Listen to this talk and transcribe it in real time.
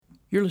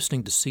You're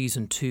listening to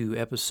Season 2,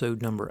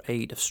 Episode number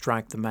 8 of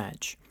Strike the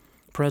Match.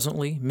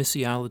 Presently,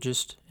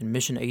 missiologists and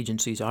mission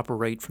agencies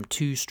operate from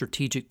two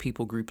strategic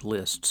people group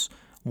lists.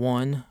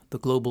 One, the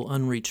Global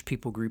Unreached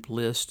People Group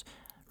list,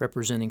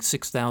 representing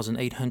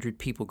 6,800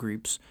 people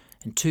groups,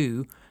 and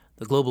two,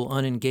 the Global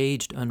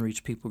Unengaged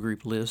Unreached People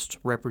Group list,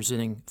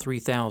 representing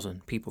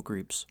 3,000 people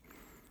groups.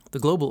 The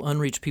Global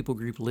Unreached People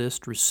Group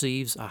list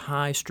receives a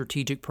high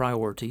strategic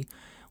priority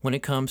when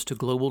it comes to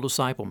global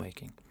disciple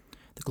making.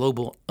 The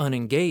Global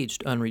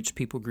Unengaged Unreached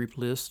People Group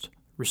list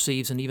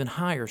receives an even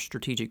higher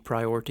strategic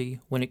priority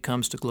when it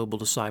comes to global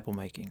disciple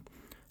making.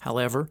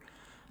 However,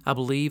 I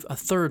believe a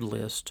third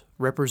list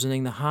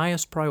representing the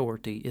highest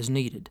priority is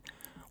needed,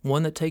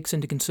 one that takes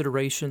into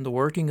consideration the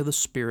working of the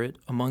Spirit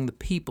among the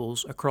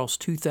peoples across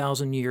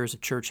 2,000 years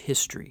of church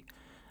history,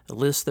 a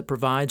list that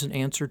provides an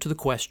answer to the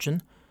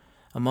question,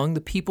 among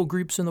the people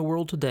groups in the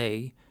world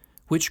today,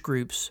 which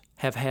groups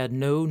have had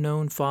no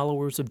known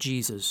followers of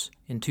Jesus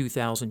in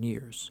 2,000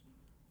 years?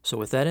 So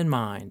with that in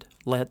mind,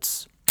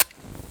 let's...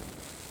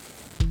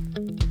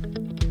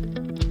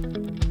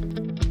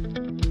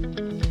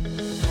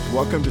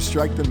 Welcome to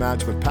Strike the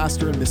Match with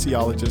pastor and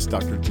missiologist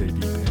Dr.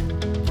 J.D.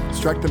 Payne.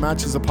 Strike the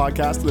Match is a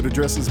podcast that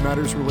addresses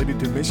matters related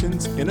to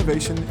missions,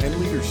 innovation, and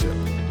leadership.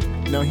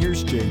 Now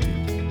here's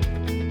J.D.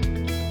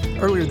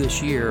 Earlier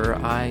this year,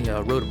 I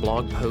wrote a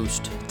blog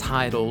post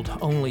titled,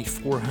 "Only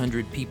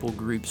 400 People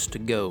Groups to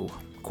Go?"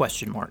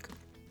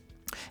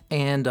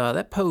 And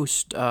that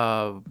post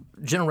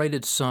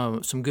generated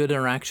some good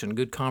interaction,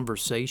 good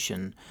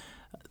conversation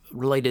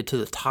related to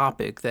the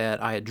topic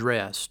that I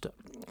addressed.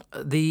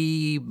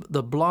 The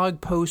blog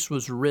post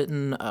was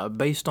written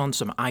based on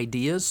some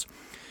ideas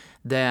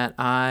that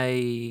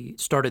I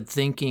started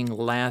thinking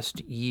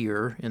last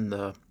year, in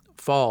the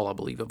fall, I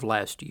believe, of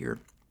last year.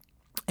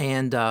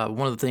 And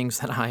one of the things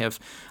that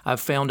I've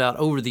found out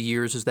over the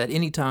years is that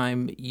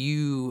anytime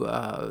you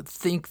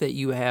think that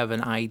you have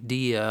an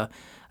idea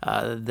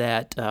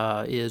that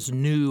is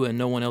new and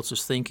no one else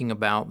is thinking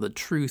about, the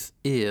truth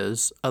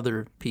is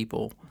other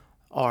people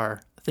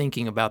are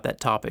thinking about that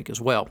topic as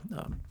well.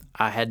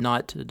 I had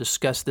not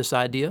discussed this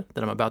idea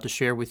that I'm about to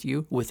share with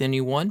you with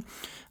anyone.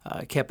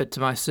 Kept it to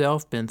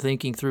myself, been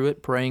thinking through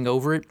it, praying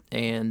over it,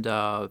 and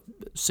as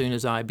soon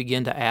as I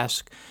began to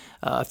ask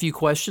a few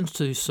questions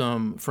to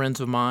some friends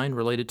of mine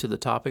related to the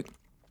topic,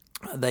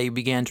 they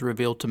began to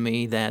reveal to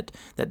me that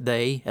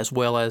they, as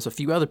well as a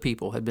few other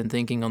people, had been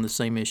thinking on the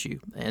same issue.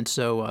 And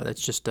so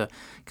that's just a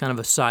kind of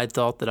a side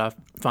thought that I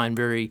find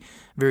very,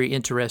 very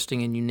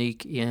interesting and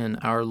unique in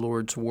our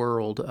Lord's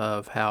world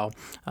of how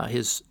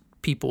His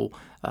people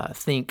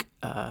think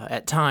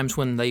at times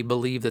when they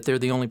believe that they're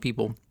the only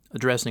people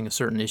addressing a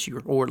certain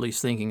issue, or at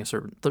least thinking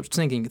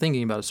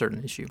about a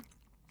certain issue.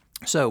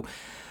 So,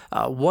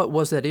 what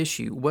was that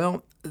issue?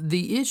 Well,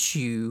 the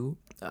issue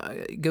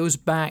goes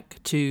back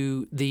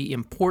to the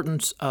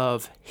importance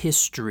of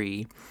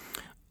history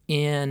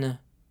in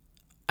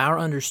our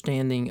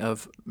understanding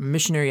of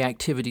missionary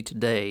activity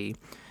today,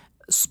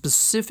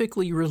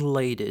 specifically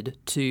related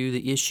to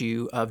the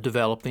issue of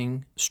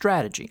developing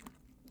strategy.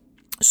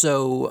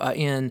 So,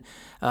 in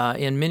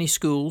many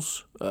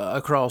schools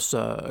across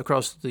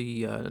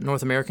the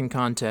North American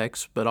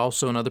context, but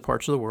also in other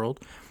parts of the world,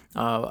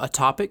 a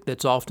topic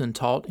that's often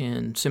taught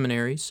in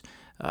seminaries.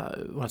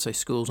 When I say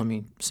schools, I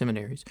mean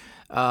seminaries.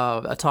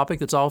 A topic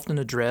that's often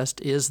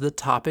addressed is the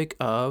topic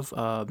of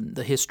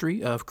the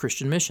history of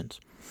Christian missions.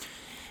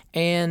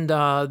 And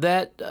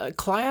that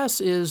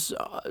class is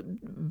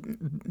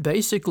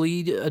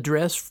basically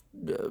addressed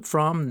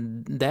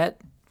from that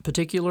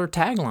particular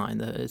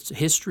tagline. It's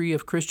history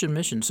of Christian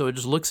missions. So it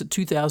just looks at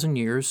 2,000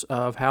 years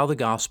of how the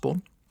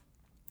gospel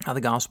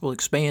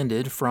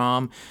expanded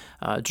from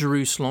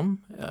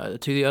Jerusalem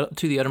to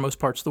the uttermost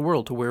parts of the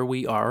world, to where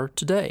we are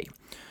today.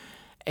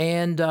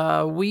 And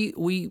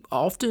we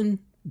often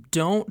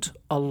don't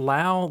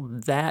allow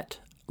that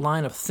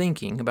line of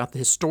thinking about the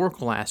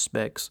historical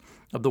aspects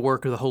of the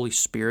work of the Holy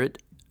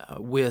Spirit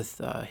with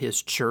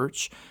His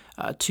church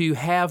to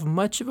have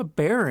much of a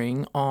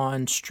bearing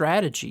on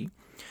strategy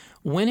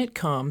when it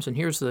comes, and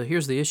here's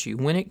the issue,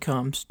 when it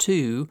comes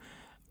to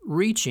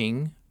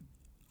reaching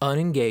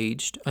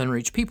unengaged,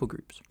 unreached people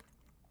groups.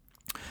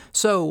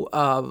 So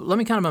let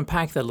me kind of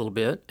unpack that a little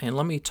bit, and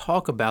let me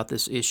talk about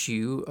this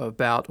issue,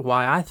 about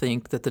why I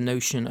think that the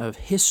notion of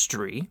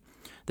history,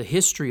 the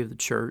history of the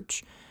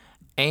church,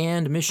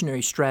 and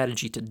missionary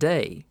strategy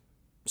today,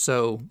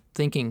 so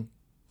thinking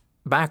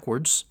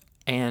backwards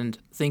and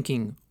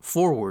thinking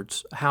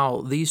forwards,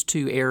 how these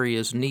two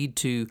areas need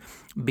to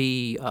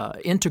be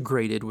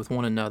integrated with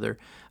one another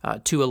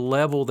to a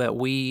level that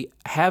we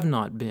have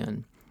not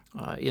been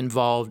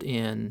involved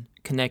in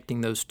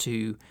connecting those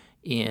two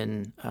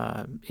in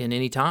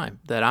any time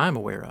that I'm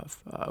aware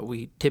of.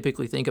 We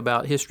typically think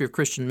about history of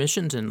Christian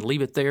missions and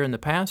leave it there in the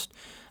past.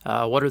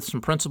 What are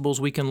some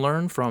principles we can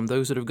learn from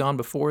those that have gone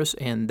before us?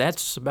 And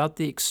that's about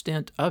the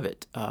extent of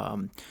it.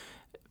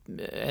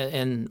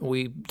 And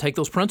we take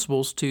those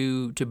principles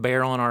to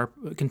bear on our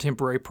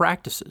contemporary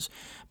practices.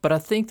 But I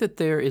think that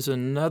there is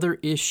another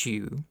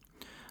issue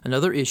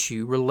another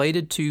issue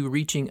related to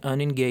reaching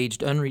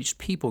unengaged, unreached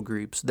people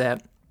groups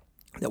that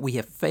we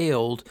have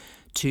failed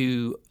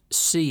to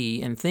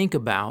see and think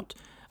about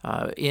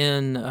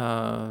in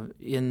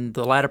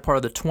the latter part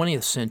of the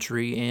 20th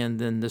century and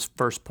then this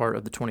first part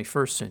of the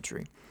 21st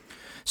century.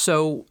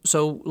 So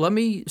let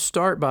me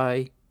start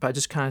by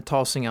just kind of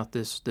tossing out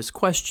this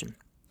question.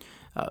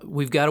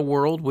 We've got a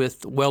world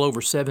with well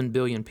over 7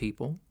 billion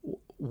people.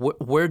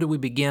 Where do we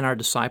begin our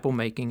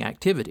disciple-making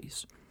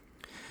activities?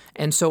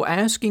 And so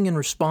asking and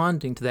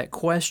responding to that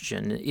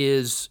question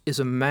is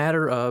a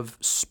matter of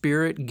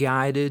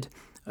Spirit-guided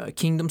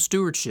kingdom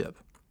stewardship.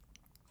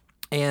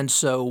 And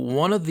so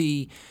one of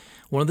the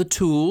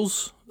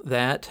tools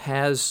that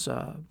has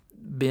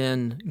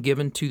been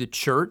given to the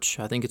church,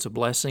 I think it's a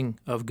blessing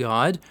of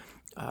God,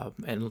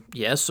 and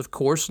yes, of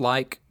course,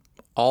 like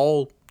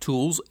all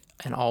tools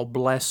and all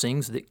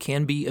blessings that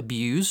can be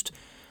abused,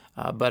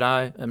 but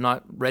I am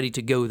not ready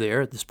to go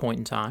there at this point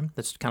in time.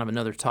 That's kind of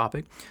another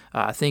topic.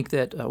 I think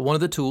that one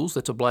of the tools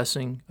that's a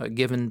blessing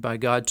given by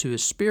God to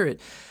His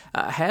Spirit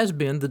has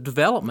been the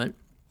development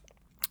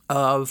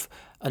of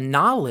a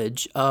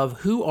knowledge of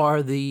who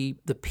are the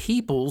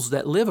peoples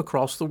that live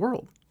across the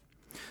world.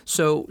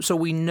 So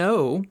we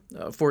know,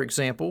 for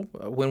example,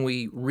 when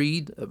we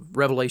read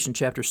Revelation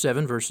chapter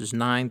 7, verses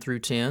 9 through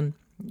 10,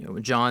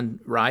 John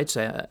writes,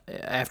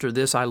 "After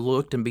this I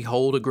looked, and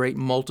behold, a great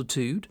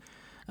multitude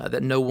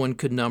that no one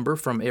could number,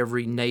 from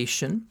every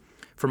nation,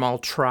 from all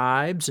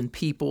tribes and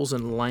peoples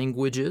and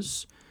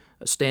languages,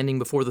 standing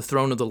before the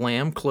throne of the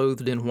Lamb,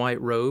 clothed in white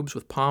robes,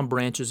 with palm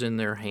branches in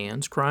their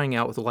hands, crying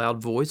out with a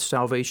loud voice,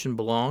 'Salvation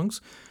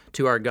belongs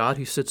to our God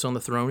who sits on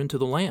the throne and to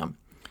the Lamb.'"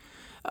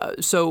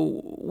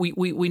 So we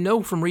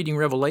know from reading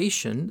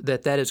Revelation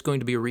that is going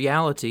to be a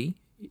reality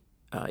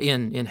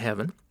in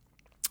heaven,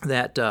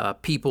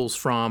 that peoples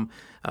from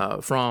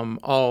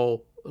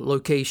all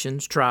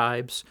locations,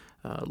 tribes,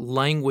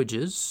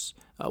 languages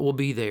will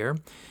be there.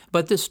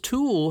 But this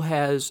tool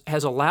has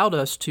allowed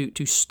us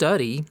to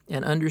study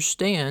and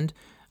understand,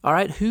 all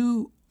right,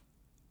 who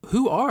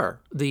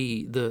are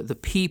the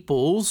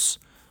peoples,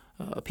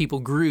 people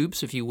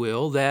groups, if you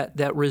will,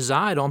 that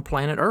reside on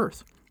planet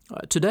Earth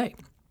today.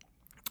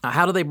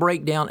 How do they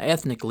break down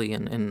ethnically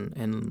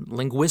and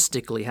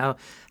linguistically? How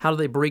do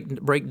they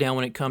break down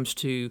when it comes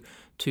to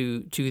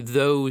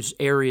those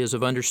areas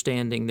of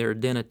understanding their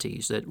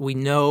identities? That we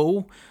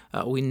know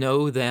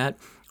that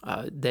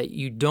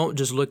you don't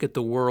just look at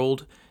the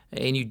world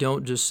and you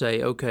don't just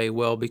say, okay,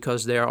 well,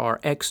 because there are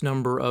X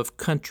number of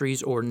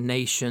countries or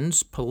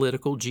nations,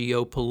 political,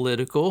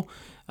 geopolitical,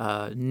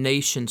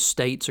 nation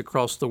states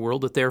across the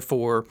world, that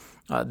therefore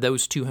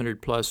those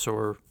 200 plus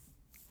or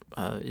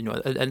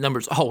a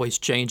number's always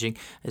changing.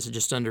 It's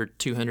just under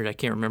 200. I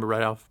can't remember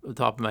right off the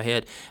top of my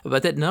head.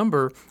 But that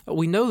number,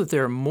 we know that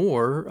there are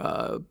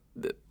more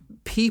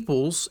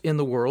peoples in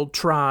the world,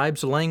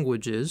 tribes,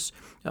 languages,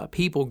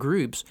 people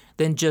groups,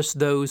 than just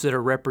those that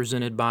are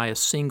represented by a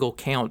single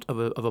count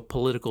of a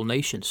political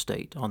nation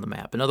state on the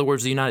map. In other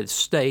words, the United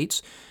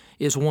States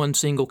is one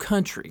single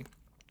country.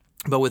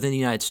 But within the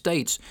United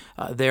States,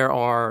 there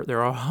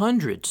are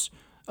hundreds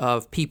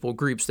of people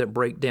groups that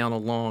break down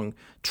along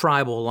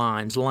tribal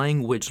lines,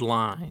 language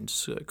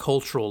lines,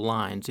 cultural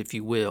lines, if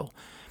you will.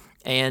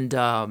 And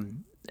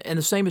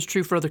the same is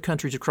true for other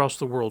countries across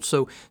the world.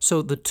 So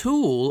the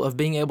tool of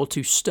being able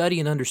to study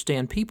and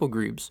understand people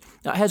groups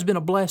has been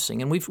a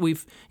blessing. And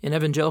we've in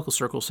evangelical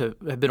circles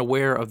have been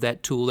aware of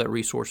that tool, that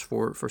resource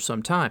for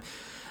some time.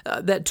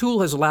 That tool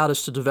has allowed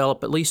us to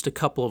develop at least a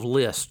couple of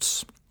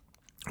lists.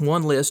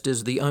 One list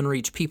is the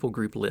unreached people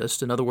group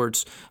list. In other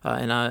words,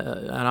 and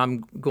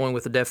I'm going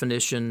with the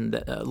definition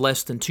that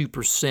less than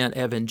 2%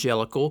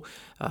 evangelical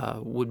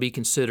would be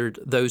considered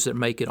those that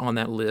make it on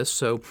that list.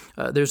 So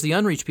there's the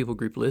unreached people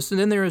group list, and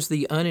then there is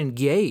the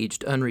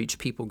unengaged unreached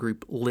people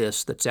group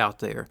list that's out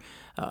there.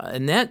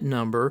 And that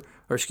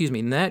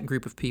that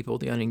group of people,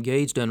 the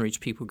unengaged unreached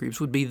people groups,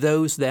 would be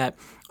those that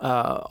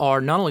are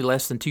not only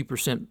less than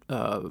 2%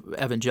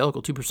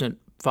 evangelical, 2%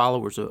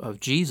 followers of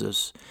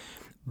Jesus,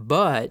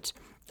 but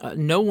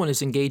no one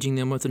is engaging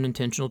them with an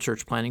intentional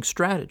church planting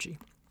strategy.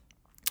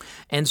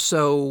 And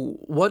so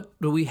what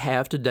do we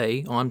have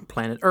today on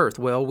planet Earth?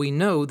 Well, we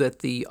know that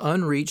the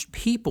unreached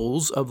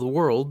peoples of the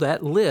world,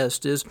 that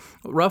list is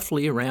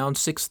roughly around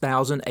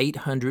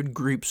 6,800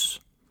 groups.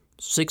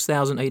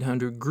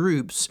 6,800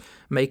 groups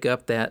make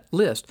up that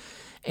list.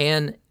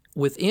 And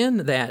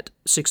within that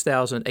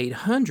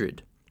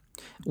 6,800,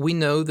 we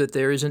know that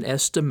there is an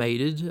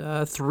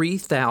estimated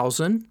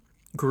 3,000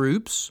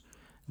 groups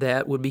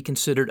that would be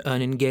considered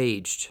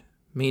unengaged,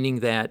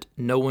 meaning that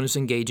no one is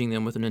engaging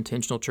them with an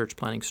intentional church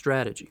planting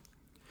strategy.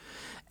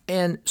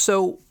 And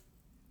so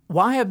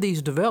why have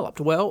these developed?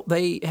 Well,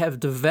 they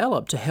have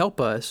developed to help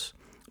us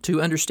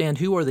to understand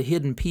who are the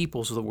hidden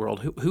peoples of the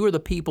world, who are the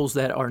peoples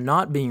that are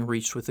not being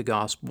reached with the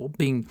gospel,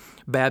 being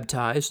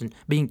baptized and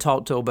being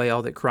taught to obey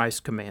all that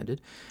Christ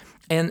commanded.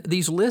 And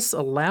these lists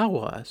allow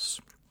us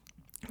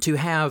to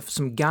have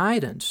some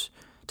guidance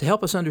to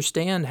help us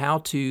understand how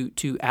to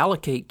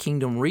allocate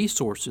kingdom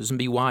resources and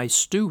be wise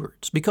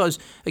stewards. Because,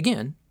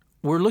 again,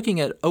 we're looking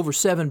at over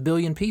 7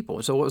 billion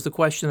people. So what was the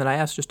question that I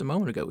asked just a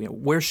moment ago?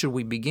 Where should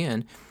we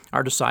begin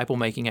our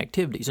disciple-making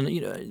activities?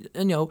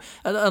 And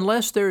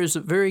unless there is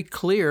a very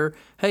clear,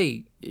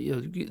 hey,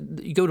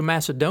 you go to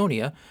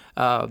Macedonia,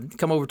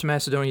 come over to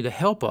Macedonia to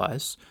help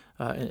us,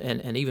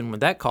 and even with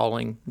that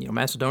calling,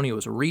 Macedonia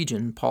was a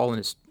region. Paul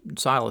and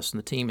Silas and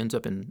the team ends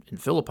up in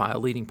Philippi, a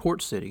leading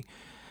port city.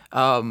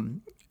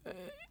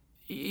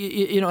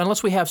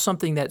 Unless we have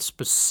something that's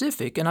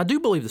specific, and I do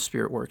believe the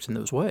Spirit works in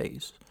those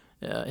ways,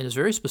 and is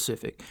very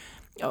specific,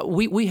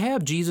 we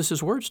have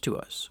Jesus' words to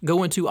us.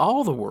 Go into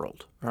all the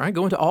world, all right?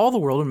 Go into all the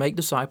world and make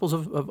disciples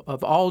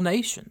of all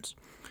nations.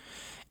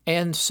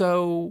 And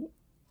so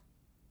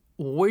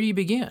where do you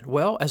begin?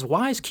 Well, as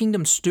wise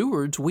kingdom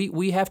stewards,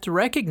 we have to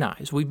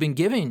recognize we've been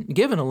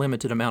given a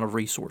limited amount of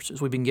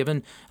resources. We've been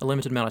given a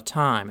limited amount of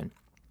time and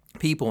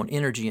people and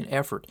energy and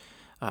effort.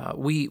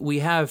 We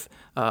have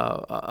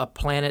a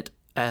planet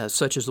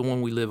such as the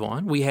one we live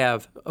on. We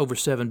have over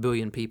 7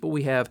 billion people.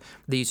 We have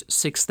these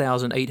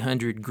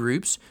 6,800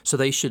 groups, so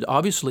they should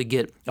obviously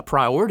get a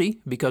priority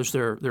because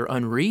they're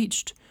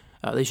unreached.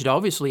 They should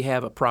obviously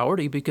have a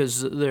priority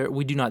because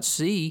we do not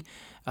see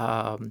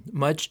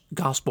much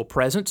gospel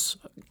presence,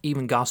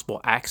 even gospel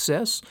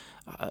access,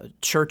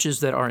 churches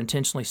that are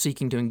intentionally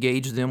seeking to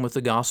engage them with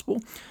the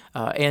gospel,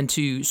 and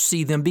to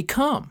see them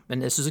become,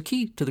 and this is a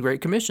key to the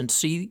Great Commission,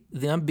 see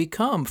them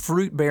become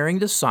fruit-bearing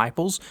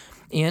disciples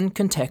in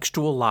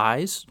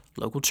contextualized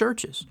local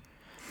churches.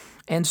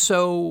 And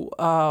so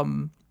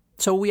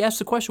we ask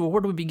the question, well,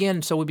 where do we begin?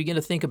 And so we begin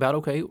to think about,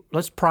 okay,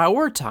 let's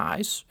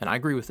prioritize, and I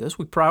agree with this,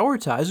 we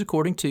prioritize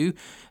according to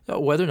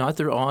whether or not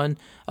they're on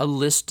a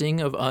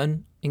listing of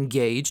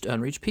unengaged,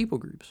 unreached people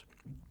groups.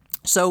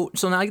 So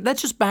now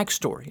that's just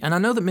backstory, and I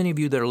know that many of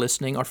you that are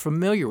listening are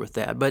familiar with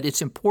that, but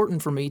it's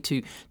important for me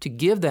to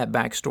give that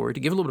backstory, to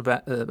give a little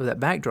bit of that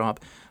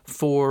backdrop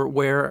for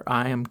where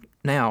I am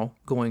now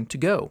going to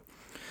go.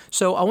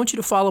 So I want you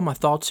to follow my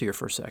thoughts here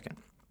for a second,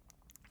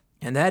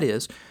 and that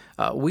is,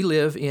 we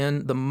live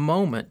in the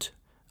moment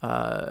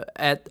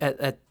at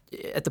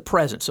the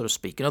present, so to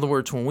speak. In other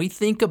words, when we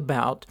think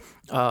about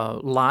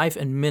life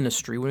and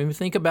ministry, when we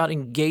think about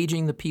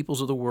engaging the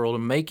peoples of the world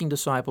and making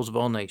disciples of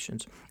all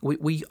nations,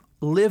 we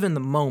live in the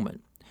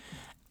moment,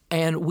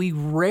 and we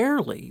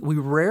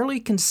rarely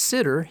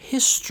consider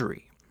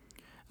history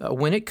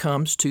when it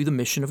comes to the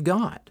mission of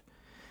God,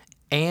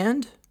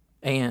 and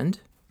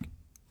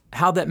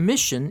how that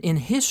mission in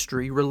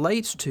history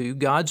relates to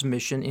God's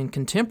mission in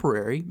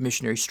contemporary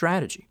missionary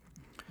strategy.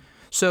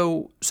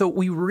 So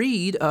we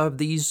read of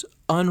these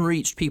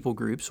unreached people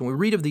groups, and we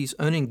read of these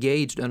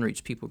unengaged,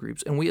 unreached people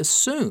groups, and we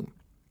assume,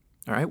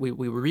 all right, we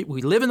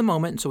live in the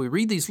moment, and so we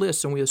read these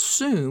lists, and we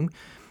assume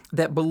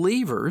that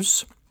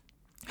believers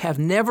have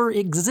never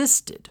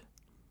existed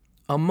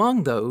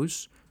among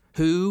those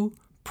who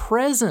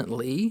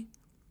presently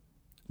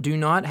do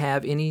not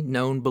have any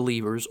known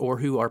believers or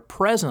who are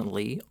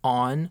presently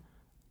on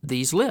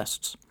these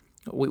lists.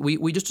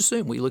 We just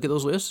assume. We look at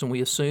those lists and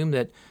we assume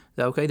that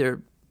okay,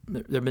 there've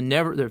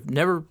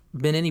never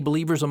been any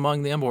believers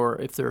among them,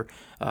 or if there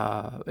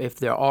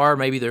are,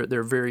 maybe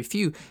they're very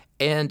few,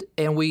 and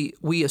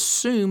we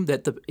assume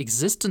that the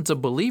existence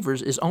of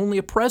believers is only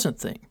a present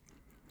thing.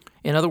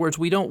 In other words,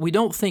 we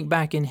don't think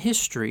back in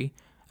history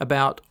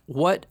about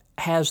what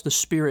has the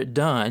Spirit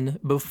done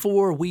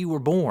before we were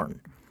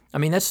born. I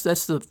mean, that's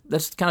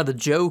kind of the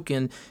joke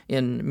in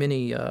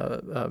many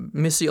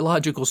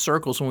missiological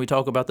circles when we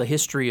talk about the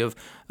history of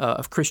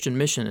Christian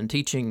mission and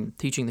teaching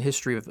the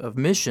history of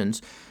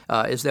missions,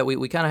 is that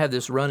we kind of have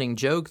this running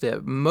joke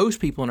that most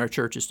people in our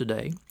churches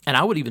today, and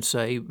I would even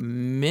say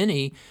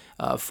many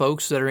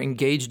folks that are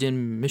engaged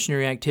in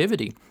missionary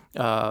activity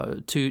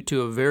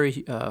to a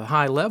very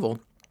high level,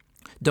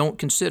 don't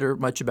consider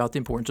much about the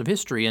importance of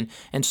history.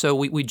 And so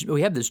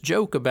we have this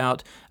joke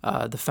about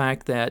the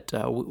fact that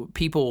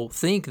people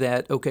think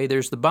that, okay,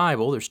 there's the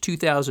Bible, there's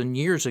 2,000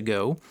 years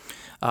ago,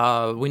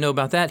 we know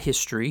about that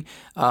history,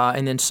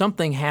 and then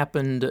something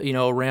happened,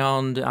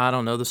 around, I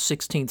don't know, the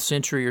 16th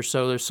century or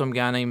so. There's some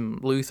guy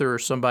named Luther or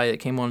somebody that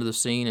came onto the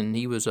scene, and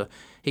he was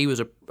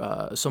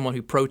someone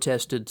who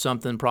protested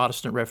something.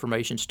 Protestant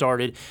Reformation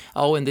started.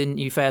 Oh, and then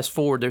you fast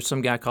forward, there's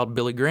some guy called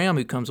Billy Graham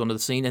who comes onto the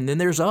scene, and then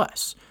there's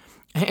us.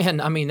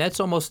 And I mean, that's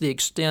almost the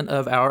extent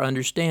of our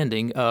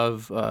understanding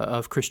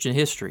of Christian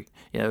history.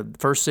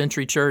 First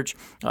century church,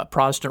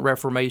 Protestant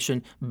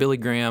Reformation, Billy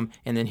Graham,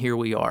 and then here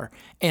we are.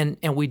 And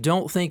we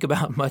don't think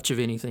about much of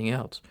anything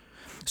else.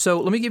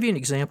 So let me give you an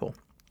example.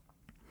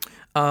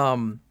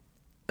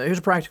 Here's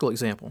a practical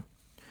example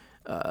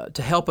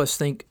to help us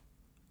think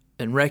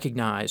and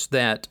recognize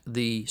that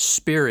the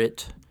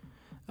Spirit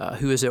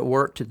who is at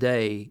work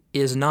today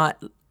is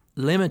not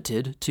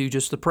limited to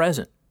just the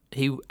present.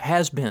 He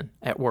has been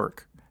at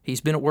work. He's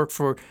been at work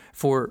for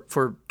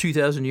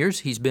 2,000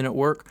 years. He's been at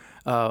work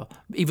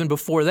even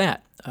before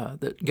that.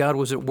 That God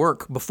was at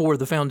work before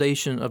the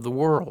foundation of the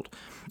world.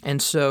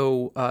 And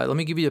so let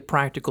me give you a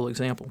practical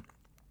example.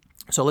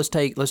 So let's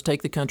take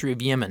the country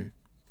of Yemen,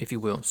 if you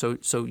will.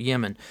 So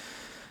Yemen.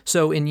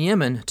 So in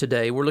Yemen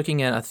today, we're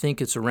looking at, I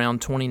think it's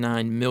around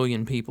 29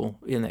 million people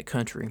in that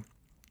country.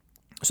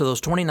 So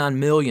those 29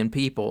 million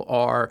people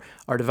are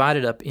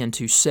divided up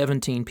into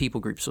 17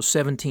 people groups. So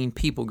 17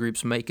 people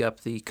groups make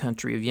up the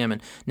country of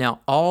Yemen.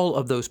 Now, all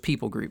of those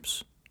people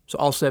groups, so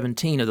all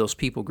 17 of those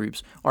people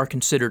groups are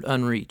considered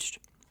unreached.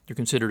 They're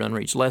considered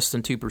unreached. Less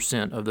than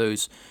 2% of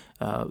those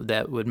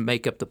that would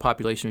make up the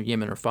population of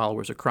Yemen are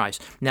followers of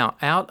Christ. Now,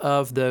 out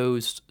of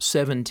those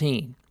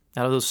 17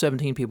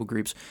 people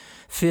groups,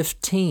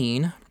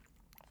 15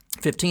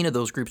 of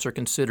those groups are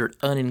considered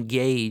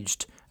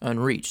unengaged,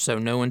 unreached, so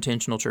no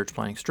intentional church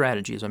planting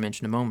strategy, as I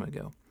mentioned a moment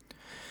ago.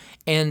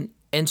 And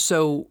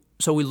so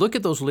we look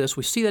at those lists,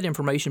 we see that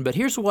information, but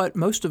here's what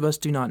most of us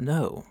do not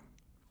know.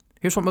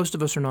 Here's what most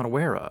of us are not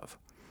aware of,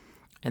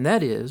 and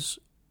that is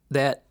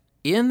that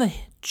in the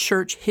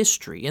church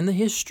history, in the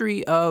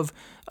history of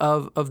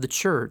the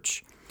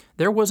church,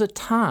 there was a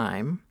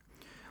time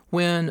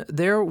when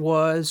there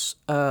was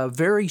a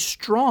very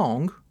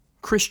strong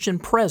Christian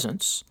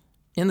presence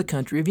in the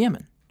country of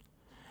Yemen.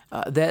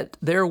 That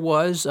there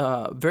was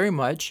very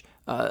much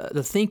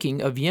the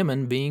thinking of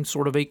Yemen being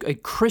sort of a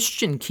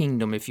Christian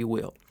kingdom, if you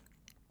will.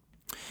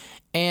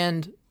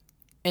 And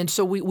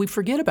so we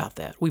forget about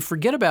that. We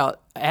forget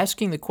about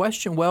asking the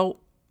question,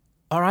 well,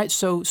 all right,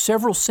 so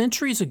several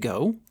centuries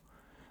ago,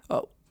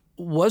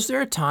 was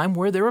there a time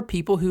where there were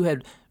people who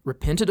had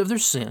repented of their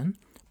sin,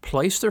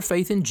 placed their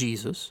faith in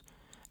Jesus,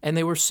 and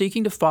they were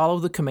seeking to follow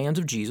the commands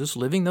of Jesus,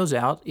 living those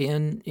out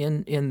in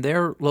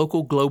their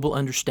local global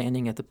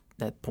understanding at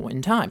that point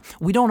in time?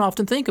 We don't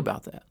often think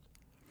about that.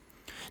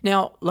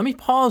 Now, let me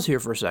pause here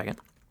for a second,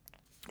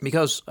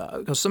 because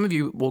some of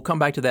you will come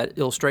back to that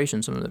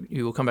illustration, some of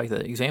you will come back to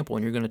that example,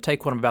 and you're going to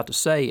take what I'm about to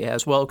say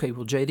as, well, okay,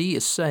 well, JD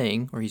is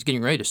saying, or he's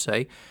getting ready to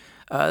say,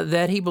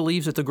 that he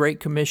believes that the Great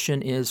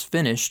Commission is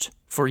finished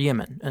for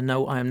Yemen. And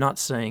no, I am not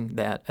saying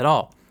that at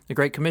all. The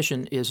Great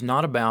Commission is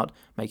not about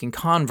making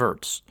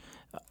converts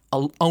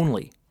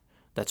only.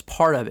 That's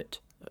part of it.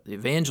 The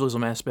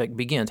evangelism aspect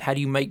begins. How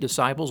do you make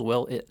disciples?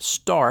 Well, it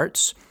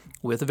starts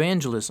with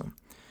evangelism.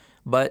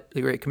 But the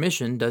Great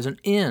Commission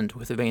doesn't end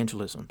with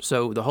evangelism.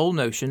 So the whole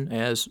notion,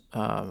 as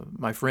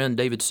my friend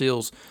David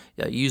Seals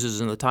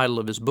uses in the title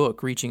of his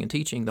book, Reaching and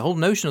Teaching, the whole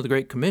notion of the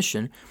Great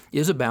Commission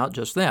is about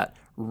just that,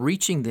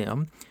 reaching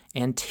them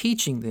and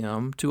teaching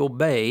them to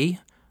obey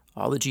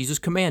all that Jesus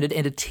commanded,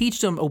 and to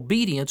teach them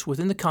obedience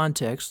within the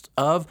context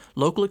of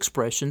local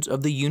expressions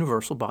of the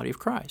universal body of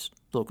Christ,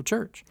 the local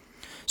church.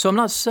 So I'm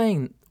not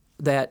saying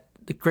that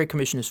the Great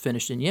Commission is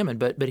finished in Yemen,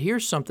 but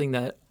here's something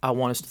that I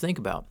want us to think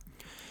about.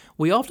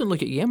 We often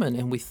look at Yemen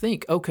and we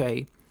think,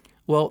 okay,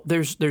 well,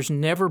 there's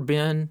never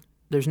been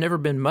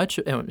much,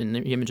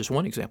 and Yemen just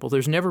one example,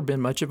 there's never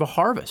been much of a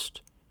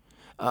harvest,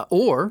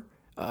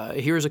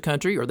 here's a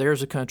country, or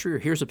there's a country, or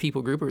here's a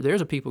people group, or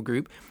there's a people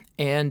group,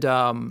 and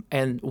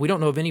we don't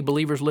know of any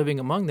believers living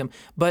among them.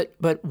 But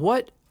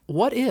what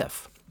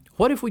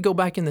if we go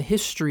back in the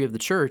history of the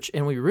church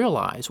and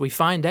we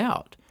find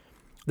out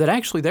that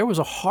actually there was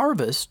a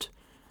harvest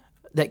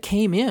that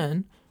came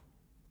in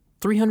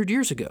 300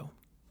 years ago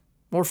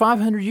or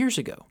 500 years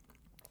ago?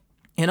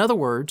 In other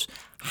words,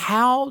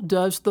 how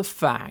does the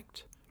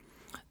fact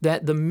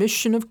that the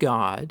mission of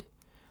God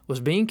was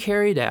being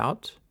carried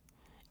out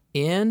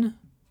in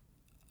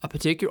a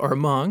particular, or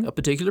among a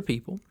particular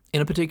people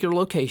in a particular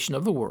location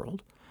of the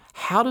world,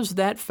 how does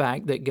that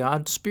fact that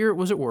God's Spirit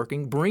was at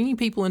working, bringing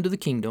people into the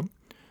kingdom,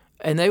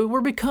 and they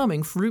were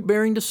becoming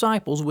fruit-bearing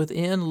disciples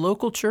within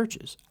local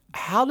churches,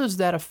 how does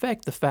that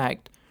affect the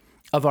fact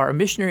of our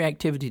missionary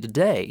activity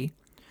today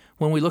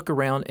when we look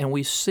around and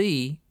we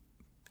see,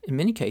 in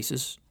many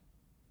cases,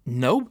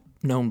 no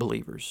known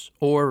believers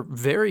or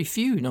very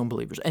few known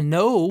believers and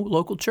no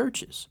local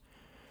churches?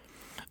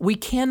 We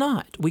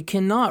cannot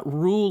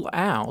rule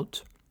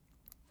out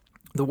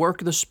the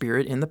work of the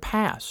Spirit in the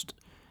past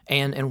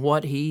and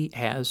what He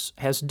has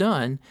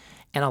done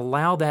and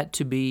allow that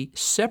to be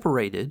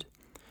separated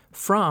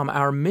from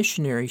our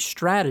missionary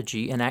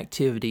strategy and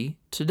activity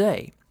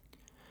today.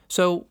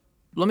 So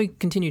let me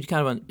continue to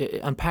kind of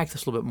unpack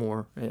this a little bit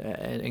more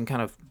and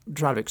kind of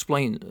try to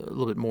explain a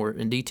little bit more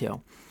in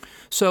detail.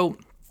 So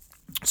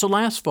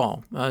last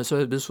fall,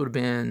 so this would have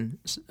been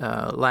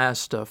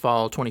last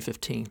fall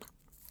 2015,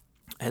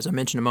 as I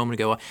mentioned a moment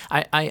ago,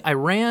 I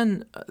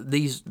ran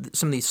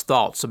some of these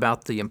thoughts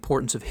about the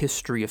importance of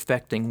history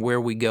affecting where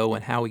we go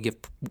and how we give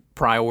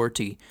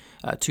priority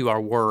to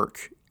our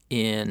work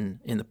in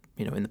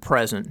the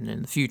present and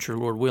in the future,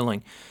 Lord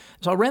willing.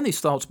 So I ran these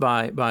thoughts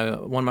by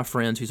one of my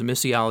friends who's a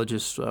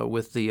missiologist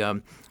with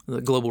the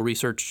Global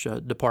Research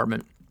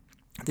Department,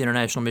 the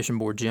International Mission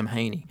Board, Jim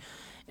Haney.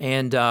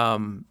 And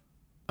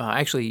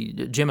actually,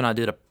 Jim and I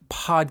did a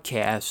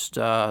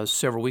podcast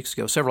several weeks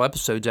ago, several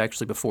episodes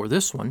actually before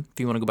this one, if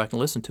you want to go back and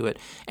listen to it.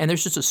 And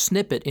there's just a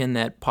snippet in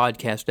that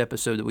podcast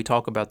episode that we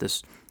talk about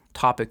this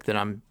topic that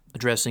I'm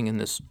addressing in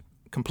this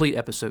complete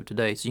episode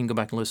today. So you can go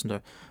back and listen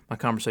to my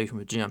conversation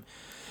with Jim.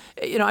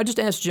 I just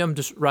asked Jim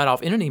just right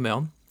off in an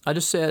email. I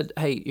just said,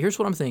 hey, here's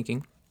what I'm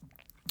thinking.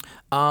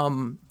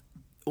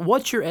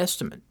 What's your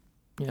estimate?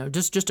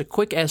 Just a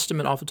quick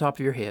estimate off the top of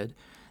your head,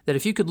 that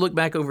if you could look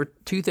back over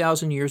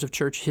 2,000 years of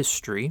church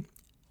history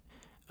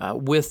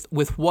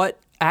with what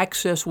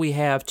access we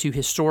have to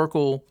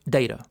historical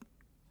data,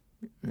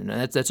 and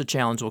that's a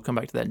challenge. We'll come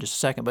back to that in just a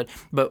second.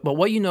 But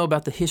what you know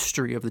about the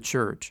history of the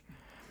church,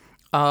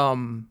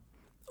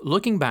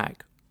 looking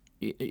back,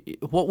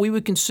 what we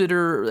would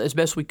consider, as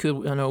best we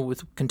could, I know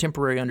with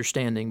contemporary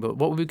understanding, but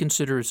what we would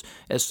consider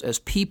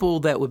as people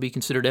that would be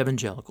considered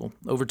evangelical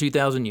over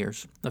 2,000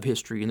 years of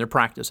history in their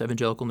practice,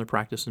 evangelical in their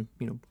practice and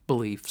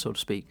belief, so to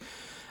speak.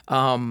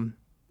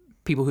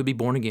 People who'd be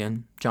born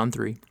again, John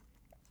 3.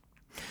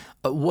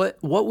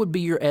 What would be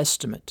your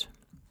estimate?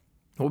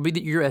 What would be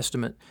your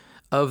estimate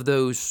of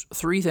those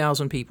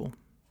 3,000 people,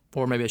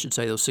 or maybe I should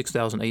say those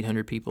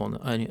 6,800 people on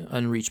the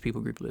unreached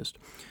people group list?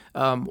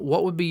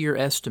 What would be your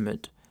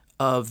estimate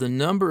of the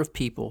number of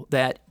people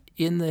that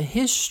in the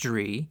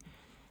history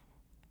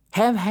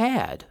have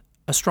had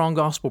a strong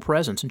gospel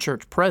presence and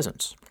church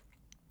presence?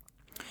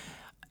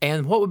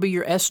 And what would be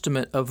your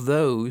estimate of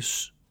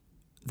those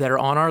that are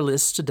on our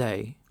list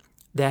today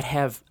that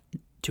have,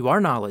 to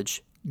our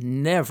knowledge,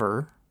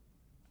 never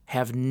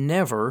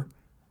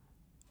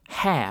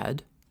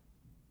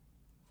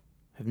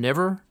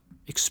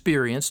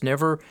experienced,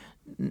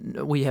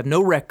 we have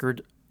no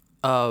record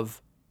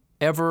of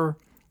ever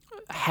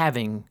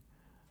having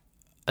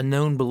a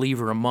known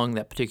believer among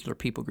that particular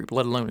people group,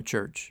 let alone a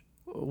church?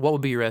 What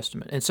would be your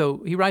estimate? And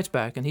so he writes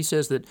back and he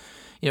says that,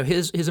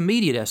 his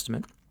immediate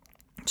estimate.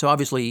 So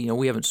obviously,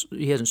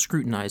 he hasn't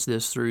scrutinized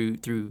this through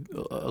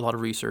a lot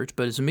of research,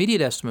 but his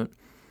immediate estimate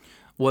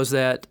was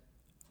that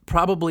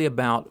probably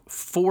about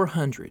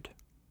 400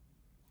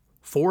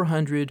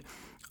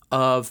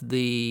 of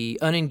the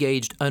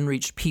unengaged,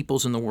 unreached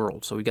peoples in the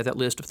world. So we got that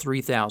list of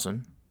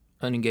 3,000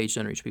 unengaged,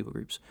 unreached people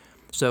groups.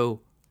 So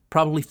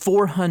probably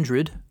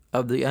 400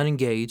 of the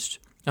unengaged,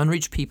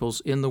 unreached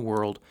peoples in the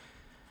world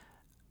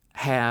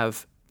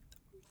have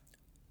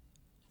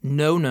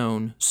no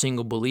known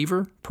single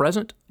believer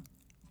present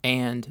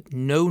and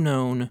no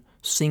known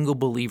single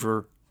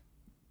believer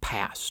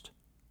past,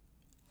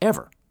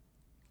 ever,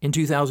 in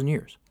 2,000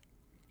 years.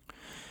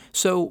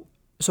 So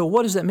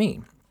what does that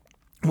mean?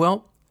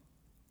 Well,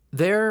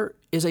 there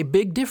is a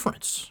big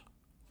difference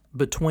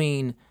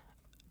between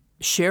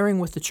sharing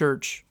with the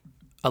church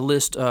a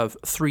list of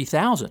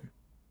 3,000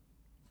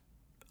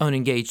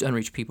 unengaged,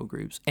 unreached people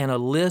groups and a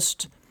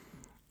list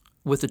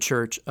with the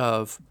church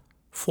of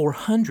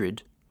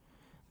 400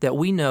 that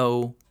we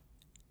know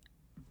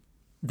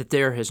that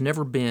there has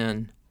never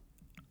been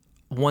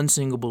one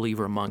single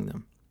believer among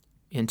them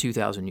in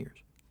 2,000 years.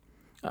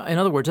 In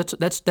other words,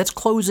 that's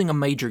closing a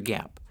major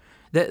gap.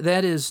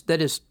 That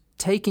is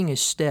taking a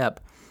step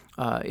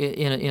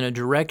in a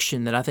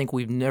direction that I think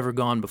we've never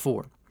gone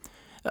before.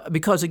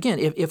 Because again,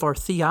 if our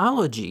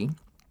theology,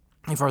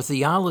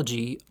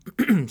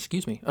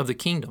 excuse me, of the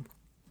kingdom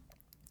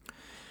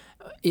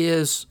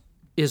is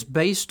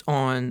based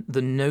on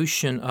the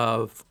notion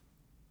of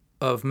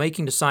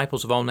making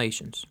disciples of all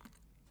nations,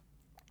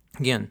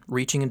 again,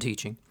 reaching and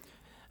teaching,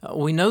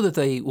 we know that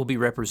they will be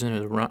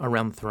represented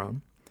around the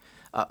throne.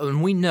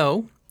 And we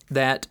know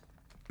that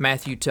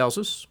Matthew tells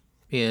us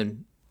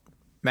in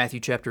Matthew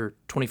chapter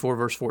 24,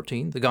 verse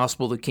 14, the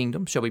gospel of the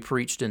kingdom shall be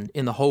preached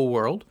in the whole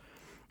world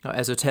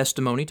as a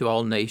testimony to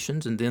all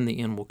nations, and then the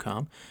end will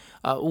come.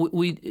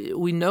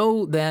 We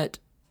know that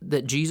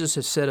Jesus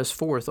has set us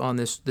forth on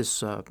this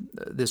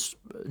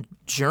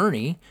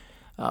journey,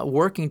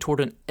 working toward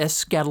an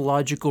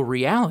eschatological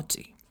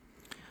reality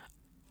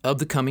of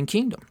the coming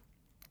kingdom.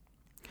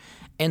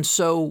 And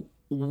so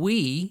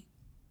we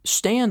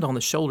stand on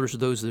the shoulders of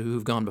those who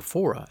have gone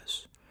before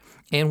us,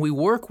 and we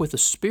work with the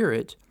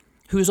Spirit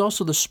who is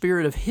also the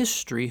Spirit of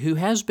history who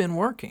has been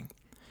working.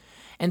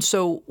 And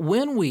so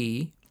when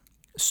we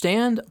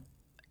stand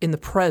in the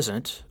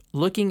present,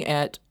 looking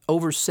at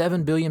over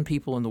 7 billion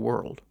people in the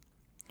world,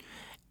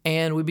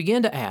 and we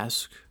begin to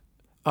ask,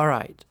 all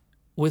right,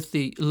 with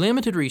the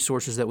limited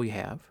resources that we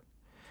have,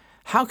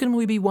 how can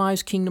we be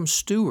wise kingdom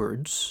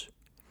stewards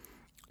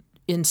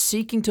in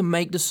seeking to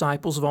make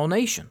disciples of all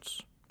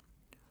nations?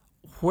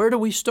 Where do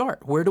we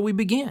start? Where do we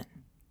begin?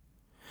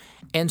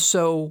 And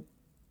so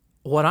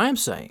what I'm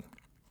saying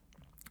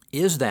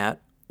is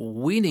that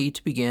we need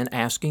to begin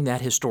asking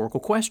that historical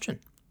question.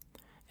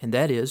 And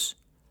that is,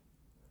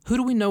 who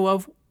do we know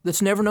of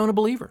that's never known a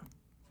believer?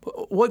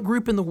 What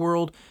group in the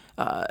world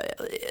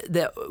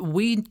that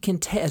we can,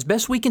 as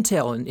best we can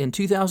tell in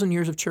 2,000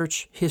 years of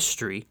church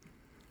history,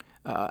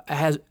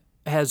 has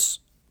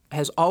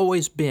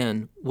always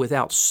been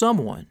without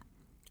someone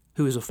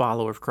who is a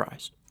follower of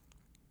Christ?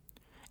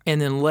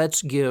 And then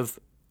let's give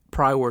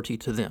priority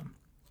to them.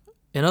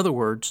 In other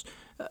words,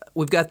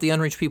 we've got the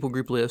unreached people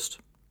group list.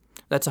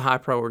 That's a high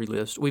priority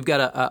list. We've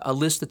got a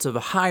list that's of a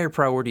higher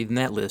priority than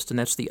that list, and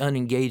that's the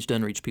unengaged,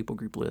 unreached people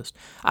group list.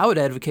 I would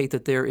advocate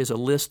that there is a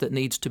list that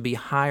needs to be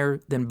higher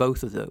than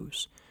both of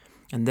those,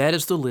 and that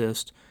is the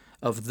list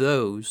of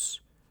those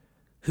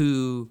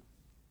who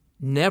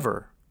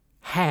never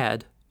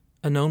had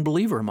a known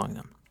believer among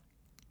them.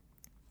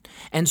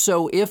 And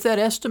so if that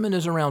estimate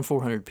is around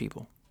 400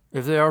 people,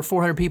 if there are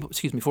 400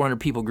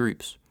 people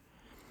groups,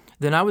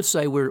 then I would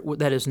say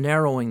that is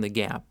narrowing the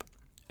gap,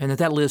 and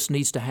that list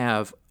needs to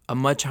have a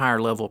much higher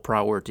level of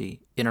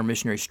priority in our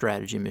missionary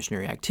strategy and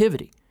missionary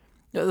activity.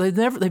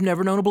 They've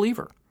never known a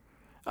believer.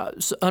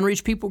 So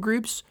unreached people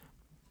groups,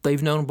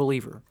 they've known a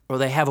believer, or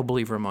they have a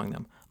believer among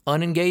them.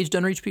 Unengaged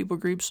unreached people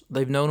groups,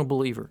 they've known a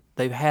believer.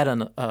 They've had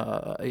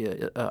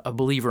a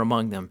believer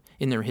among them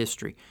in their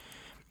history.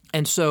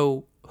 And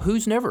so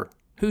who's never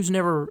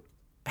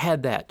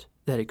had that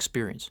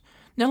experience?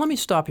 Now let me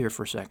stop here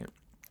for a second.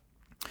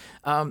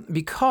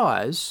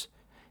 Because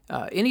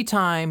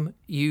anytime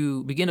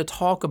you begin to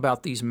talk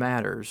about these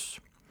matters,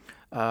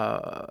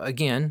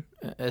 again,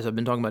 as I've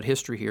been talking about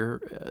history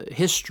here,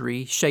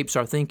 history shapes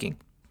our thinking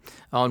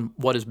on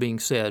what is being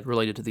said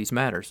related to these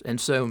matters. And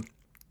so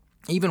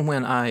even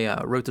when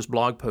I wrote this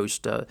blog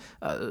post,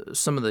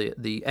 some of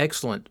the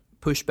excellent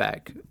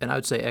pushback, and I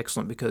would say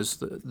excellent because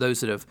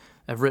those that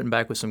have written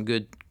back with some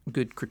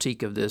good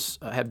critique of this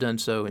have done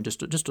so in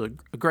just a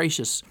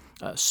gracious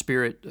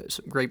spirit,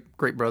 some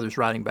great brothers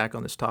writing back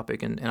on this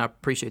topic, and I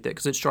appreciate that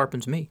because it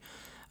sharpens me.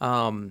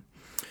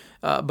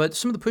 But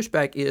some of the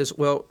pushback is,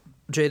 well,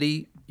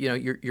 JD,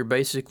 you're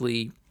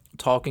basically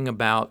talking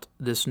about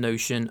this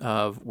notion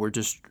of we're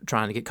just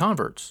trying to get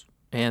converts.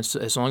 And so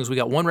as long as we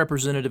got one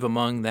representative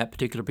among that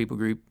particular people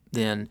group,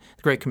 then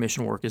the Great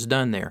Commission work is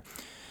done there.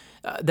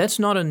 That's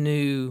not a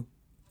new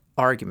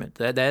argument.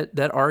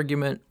 That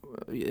argument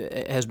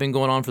has been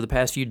going on for the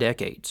past few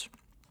decades.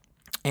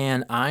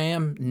 And I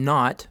am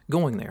not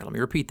going there. Let me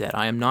repeat that.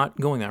 I am not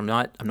going there.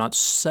 I'm not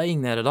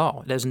saying that at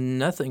all. It has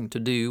nothing to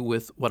do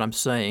with what I'm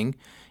saying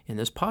in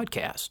this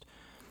podcast.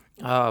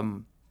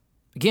 Again,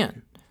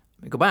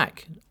 let me go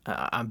back.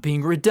 I'm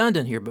being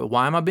redundant here, but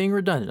why am I being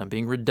redundant? I'm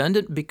being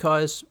redundant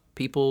because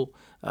people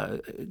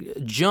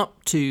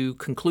jump to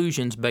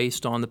conclusions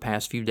based on the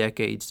past few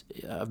decades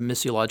of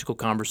missiological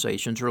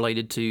conversations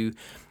related to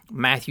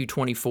Matthew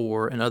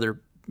 24 and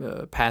other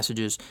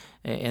passages,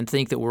 and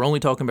think that we're only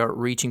talking about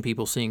reaching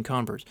people, seeing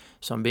converts.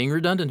 So I'm being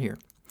redundant here.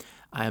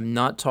 I am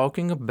not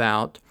talking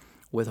about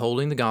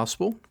withholding the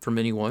gospel from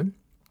anyone.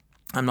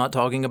 I'm not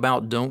talking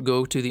about don't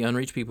go to the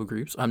unreached people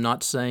groups. I'm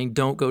not saying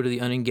don't go to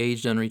the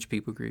unengaged, unreached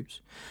people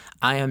groups.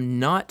 I am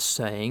not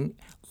saying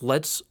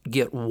let's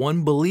get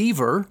one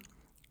believer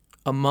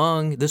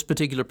among this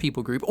particular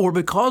people group, or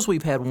because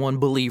we've had one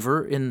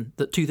believer in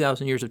the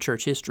 2,000 years of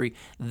church history,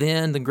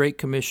 then the Great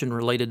Commission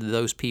related to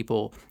those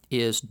people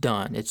is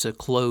done. It's a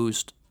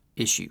closed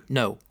issue.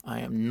 No, I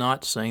am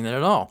not saying that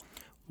at all.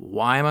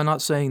 Why am I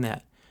not saying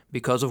that?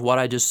 Because of what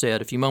I just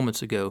said a few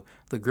moments ago.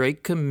 The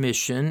Great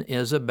Commission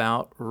is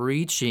about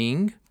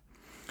reaching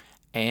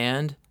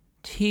and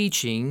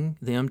teaching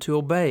them to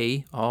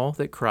obey all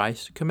that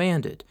Christ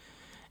commanded.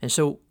 And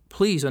so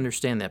please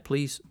understand that.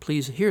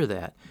 Please hear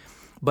that.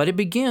 But it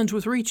begins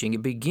with reaching.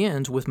 It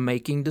begins with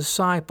making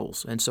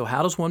disciples. And so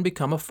how does one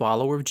become a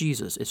follower of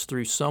Jesus? It's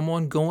through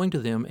someone going to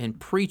them and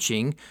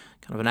preaching,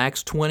 kind of an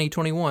Acts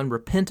 20:21,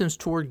 repentance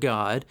toward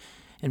God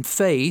and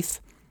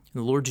faith in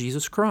the Lord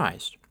Jesus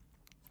Christ.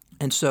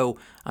 And so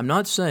I'm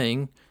not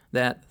saying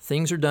that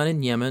things are done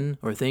in Yemen,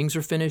 or things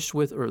are finished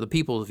with, or the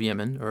people of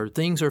Yemen, or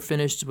things are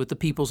finished with the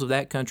peoples of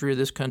that country or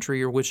this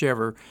country or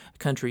whichever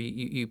country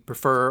you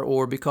prefer,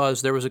 or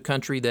because there was a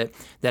country that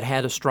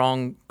had a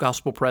strong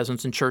gospel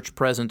presence and church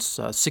presence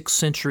 6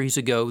 centuries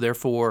ago,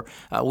 therefore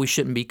we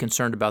shouldn't be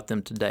concerned about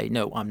them today.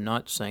 No, I'm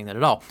not saying that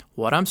at all.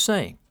 What I'm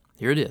saying,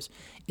 here it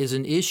is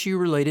an issue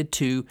related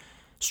to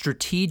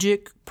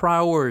strategic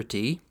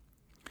priority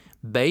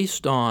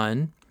based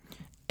on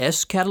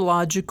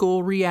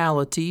eschatological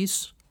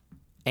realities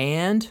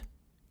and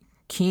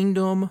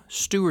kingdom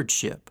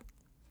stewardship,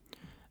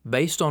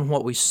 based on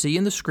what we see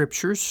in the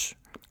Scriptures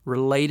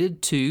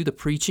related to the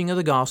preaching of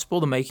the gospel,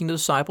 the making of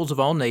disciples of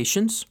all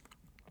nations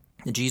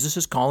that Jesus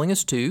is calling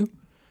us to,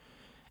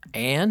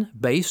 and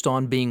based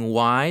on being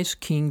wise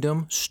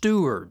kingdom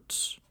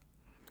stewards,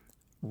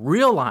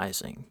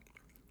 realizing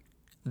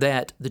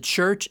that the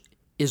church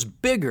is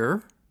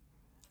bigger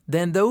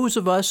than those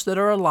of us that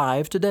are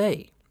alive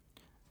today,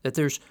 that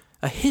there's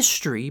a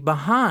history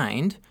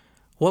behind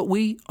what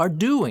we are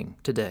doing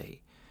today,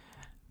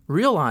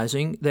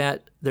 realizing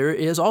that there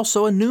is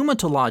also a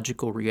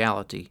pneumatological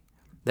reality,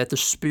 that the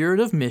spirit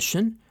of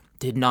mission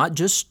did not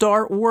just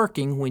start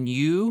working when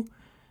you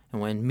and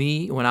when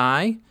me, when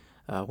I,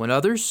 when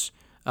others,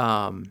 you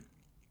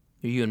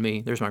and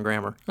me, there's my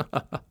grammar,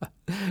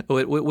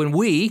 when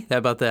we, how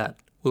about that?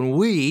 When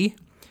we,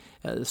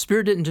 the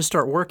Spirit didn't just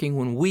start working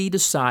when we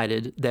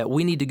decided that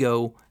we need to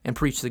go and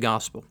preach the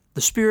gospel.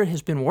 The Spirit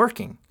has been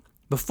working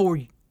before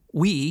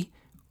we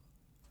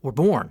were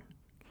born.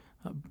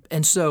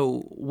 And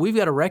so we've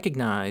got to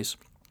recognize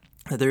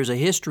that there's a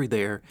history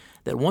there,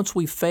 that once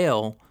we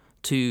fail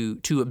to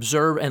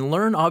observe and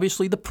learn,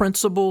 obviously, the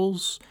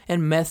principles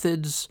and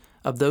methods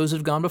of those that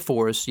have gone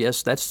before us,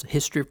 yes, that's the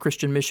history of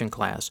Christian mission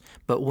class,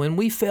 but when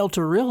we fail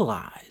to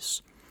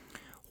realize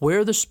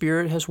where the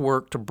Spirit has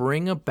worked to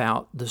bring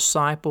about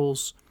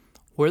disciples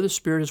where the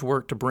Spirit has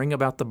worked to bring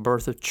about the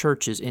birth of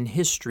churches in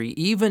history,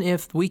 even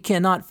if we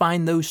cannot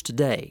find those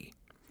today.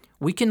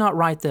 We cannot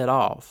write that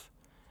off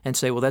and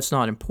say, well, that's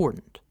not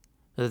important.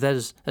 That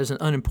is an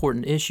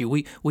unimportant issue.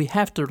 We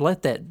have to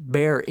let that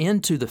bear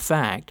into the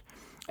fact,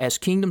 as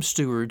kingdom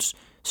stewards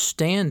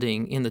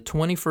standing in the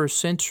 21st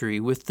century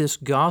with this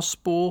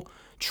gospel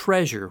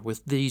treasure,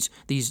 with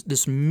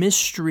this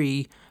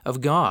mystery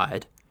of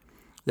God,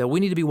 that we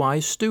need to be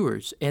wise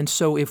stewards. And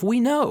so if we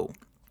know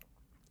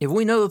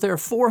that there are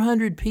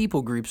 400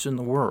 people groups in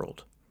the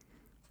world,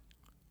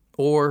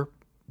 or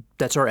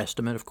that's our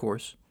estimate, of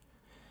course,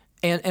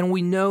 and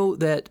we know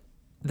that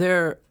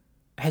there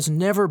has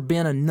never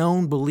been a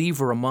known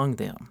believer among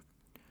them,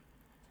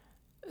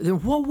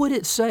 then what would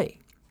it say?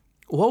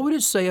 What would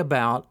it say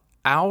about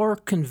our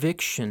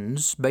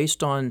convictions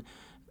based on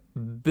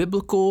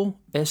biblical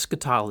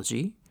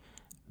eschatology,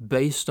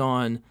 based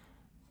on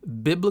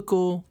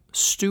biblical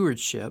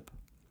stewardship,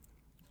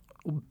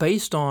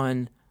 based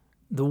on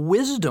the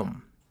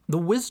wisdom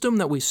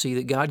that we see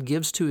that God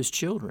gives to His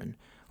children?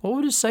 What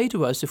would it say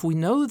to us if we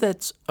know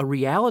that's a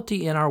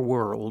reality in our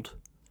world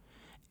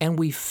and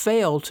we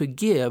fail to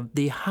give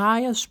the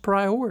highest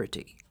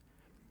priority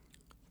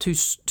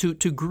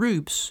to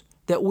groups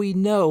that we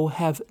know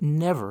have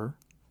never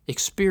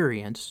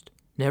experienced,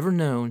 never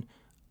known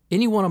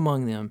anyone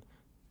among them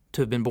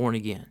to have been born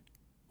again?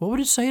 What would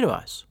it say to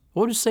us?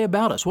 What would it say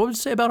about us? What would it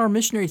say about our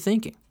missionary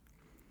thinking?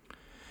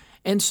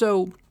 And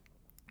so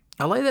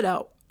I lay that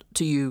out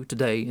to you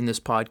today in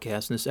this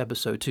podcast, in this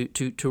episode,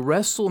 to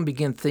wrestle and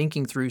begin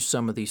thinking through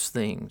some of these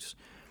things.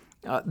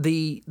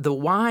 The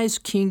wise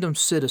kingdom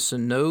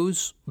citizen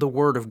knows the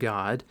Word of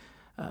God.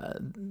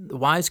 The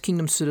wise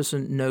kingdom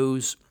citizen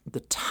knows the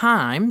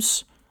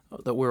times,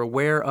 that we're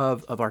aware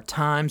of our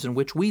times in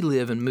which we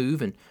live and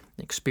move and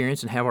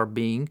experience and have our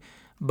being.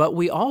 But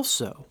we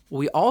also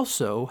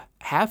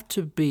have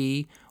to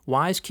be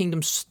wise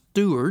kingdom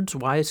stewards,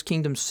 wise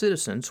kingdom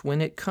citizens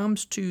when it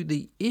comes to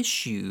the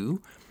issue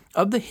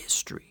of the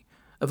history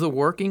of the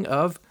working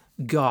of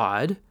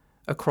God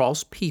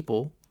across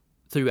people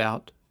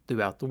throughout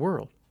the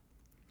world.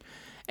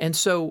 And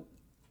so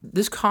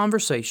this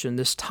conversation,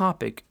 this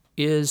topic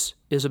is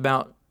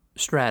about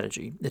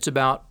strategy. It's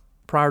about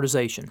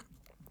prioritization.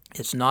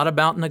 It's not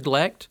about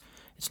neglect.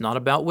 It's not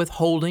about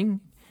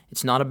withholding.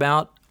 It's not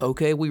about,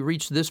 okay, we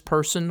reach this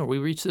person or we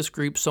reach this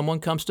group, someone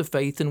comes to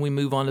faith and we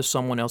move on to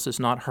someone else that's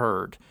not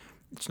heard.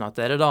 It's not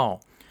that at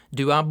all.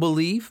 Do I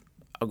believe?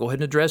 I'll go ahead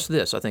and address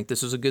this. I think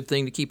this is a good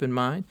thing to keep in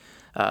mind.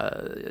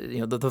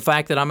 The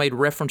fact that I made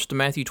reference to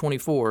Matthew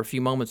 24 a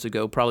few moments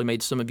ago probably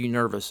made some of you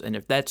nervous. And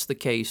if that's the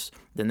case,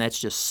 then that's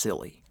just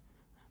silly.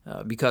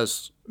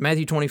 Because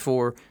Matthew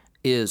 24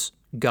 is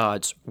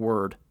God's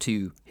word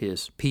to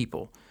His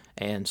people.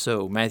 And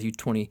so Matthew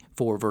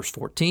 24, verse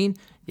 14,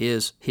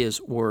 is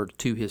His word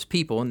to His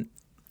people. And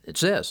it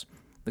says,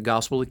 the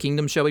gospel of the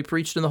kingdom shall be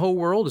preached in the whole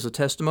world as a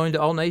testimony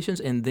to all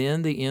nations, and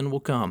then the end will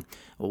come.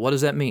 Well, what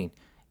does that mean?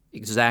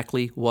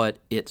 Exactly what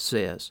it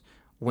says.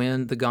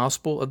 When the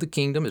gospel of the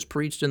kingdom is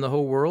preached in the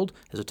whole world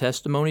as a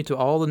testimony to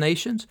all the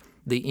nations,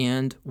 the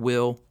end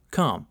will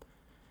come.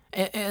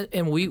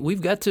 And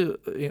we've got to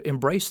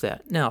embrace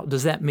that. Now,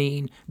 does that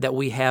mean that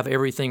we have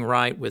everything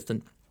right with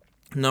the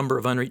number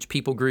of unreached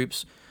people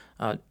groups?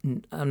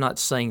 I'm not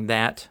saying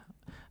that.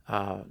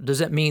 Does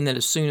that mean that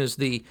as soon as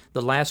the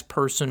last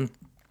person,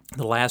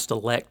 the last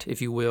elect,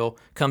 if you will,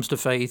 comes to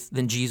faith,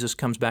 then Jesus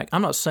comes back?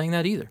 I'm not saying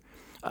that either.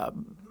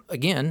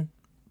 Again,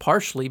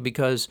 partially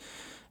because,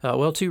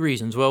 two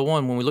reasons. Well,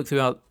 one, when we look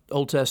throughout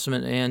Old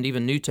Testament and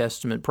even New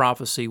Testament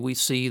prophecy, we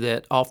see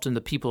that often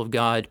the people of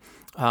God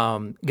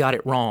got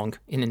it wrong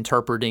in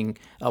interpreting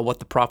what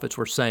the prophets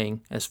were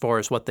saying as far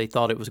as what they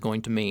thought it was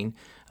going to mean.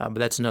 But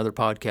that's another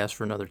podcast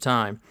for another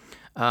time.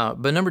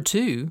 But number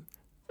two,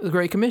 the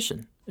Great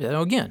Commission.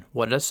 Again,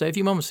 what did I say a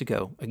few moments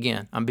ago?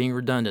 Again, I'm being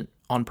redundant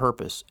on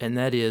purpose, and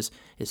that is,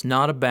 it's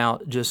not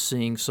about just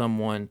seeing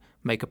someone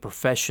make a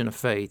profession of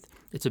faith.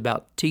 It's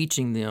about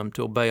teaching them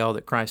to obey all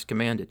that Christ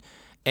commanded.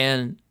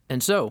 And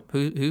so,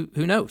 who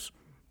knows?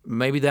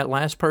 Maybe that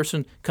last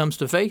person comes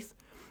to faith,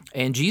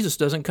 and Jesus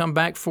doesn't come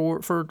back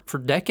for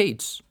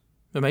decades.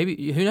 Or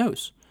maybe, who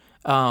knows?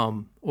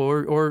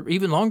 Or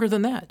even longer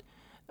than that.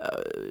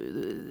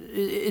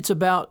 It's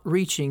about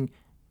reaching,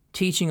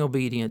 teaching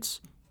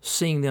obedience,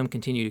 seeing them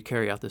continue to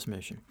carry out this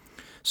mission.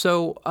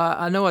 So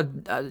I know I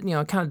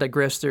kind of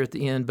digressed there at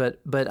the end,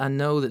 but I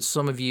know that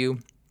some of you,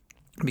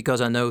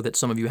 because I know that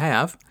some of you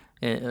have,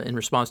 in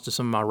response to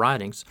some of my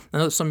writings, I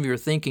know that some of you are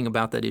thinking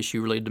about that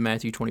issue related to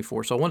Matthew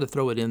 24, so I wanted to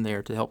throw it in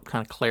there to help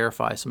kind of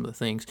clarify some of the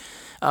things.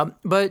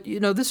 But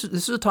this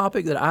is a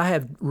topic that I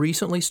have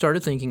recently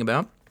started thinking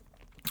about,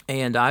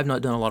 and I've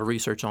not done a lot of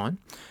research on.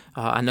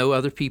 I know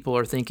other people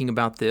are thinking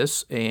about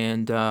this,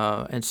 and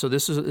so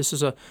this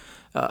is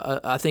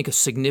I think a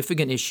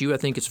significant issue. I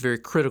think it's very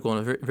critical and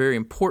a very, very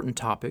important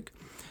topic,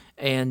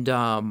 and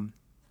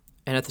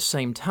at the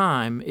same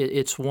time,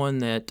 it's one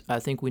that I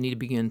think we need to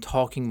begin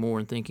talking more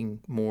and thinking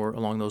more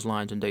along those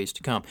lines in days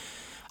to come.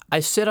 I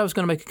said I was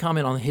going to make a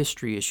comment on the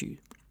history issue.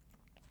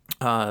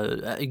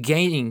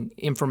 gaining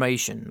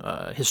information,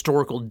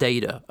 historical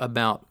data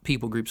about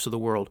people groups of the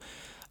world,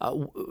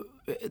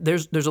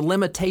 there's a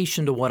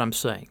limitation to what I'm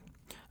saying.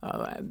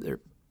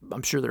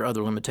 I'm sure there are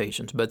other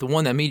limitations, but the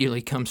one that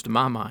immediately comes to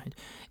my mind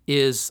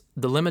is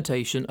the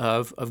limitation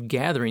of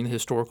gathering the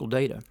historical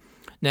data.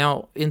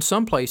 Now, in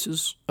some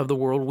places of the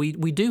world,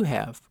 we do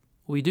have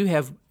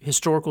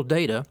historical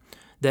data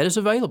that is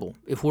available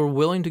if we're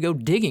willing to go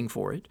digging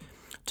for it,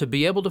 to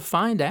be able to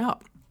find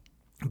out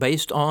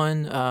based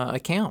on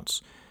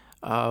accounts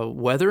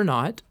whether or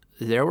not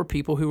there were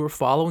people who were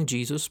following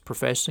Jesus,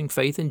 professing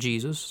faith in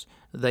Jesus.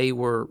 They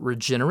were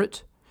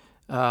regenerate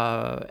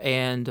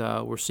and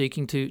were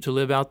seeking to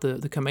live out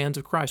the commands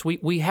of Christ.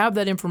 We have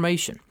that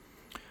information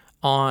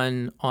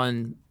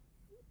on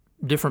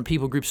different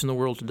people groups in the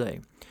world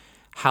today.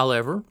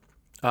 However,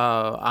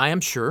 I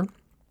am sure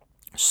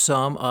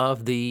some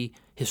of the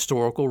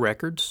historical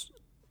records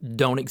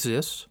don't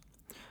exist.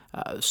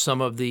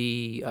 Some of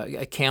the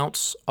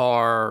accounts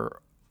are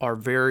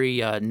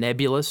very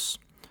nebulous.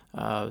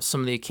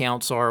 Some of the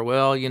accounts are,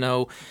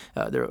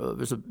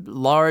 there's a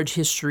large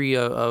history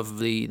of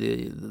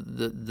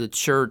the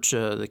church,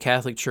 the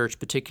Catholic Church,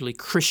 particularly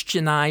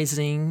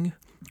Christianizing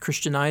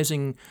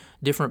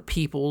different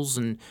peoples,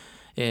 and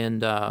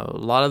a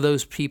lot of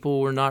those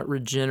people were not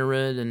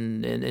regenerate,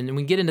 and when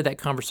we get into that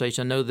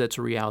conversation, I know that's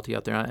a reality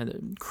out there.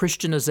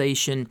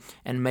 Christianization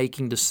and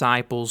making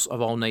disciples of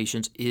all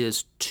nations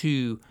is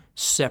two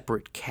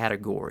separate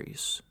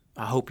categories.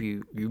 I hope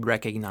you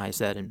recognize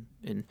that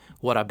in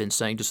what I've been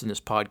saying just in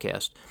this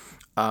podcast.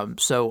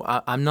 So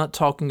I'm not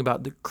talking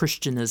about the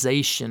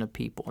Christianization of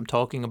people. I'm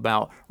talking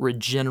about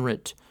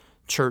regenerate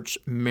church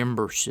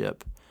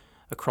membership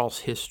across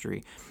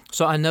history.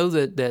 So I know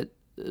that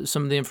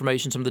some of the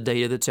information, some of the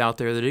data that's out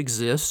there that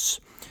exists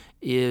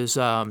is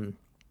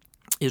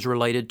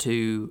related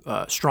to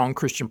strong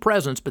Christian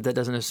presence, but that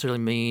doesn't necessarily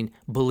mean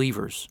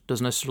believers,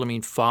 doesn't necessarily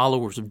mean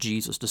followers of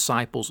Jesus,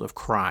 disciples of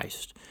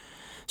Christ.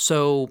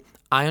 So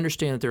I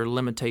understand that there are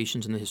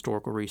limitations in the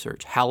historical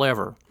research.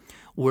 However,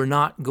 we're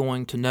not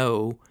going to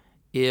know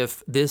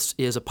if this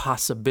is a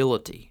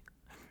possibility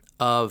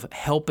of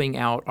helping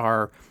out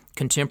our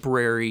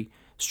contemporary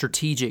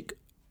strategic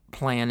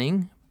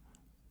planning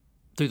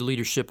through the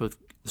leadership of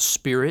the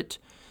Spirit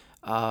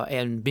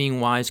and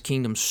being wise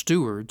kingdom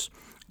stewards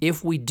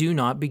if we do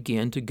not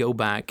begin to go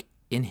back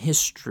in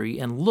history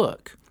and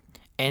look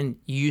and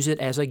use it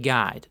as a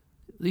guide.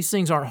 These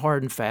things aren't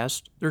hard and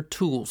fast. They're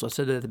tools. I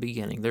said that at the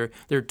beginning.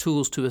 They're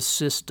tools to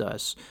assist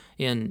us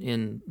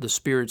in the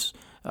Spirit's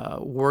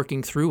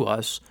working through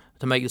us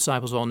to make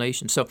disciples of all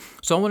nations. So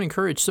I want to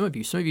encourage some of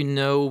you. Some of you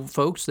know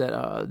folks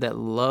that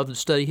love to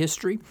study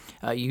history.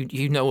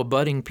 You know a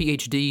budding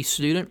PhD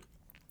student.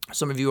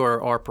 Some of you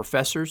are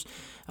professors,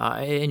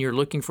 and you're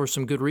looking for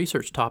some good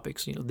research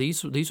topics.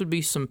 These would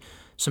be some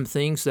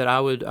things that I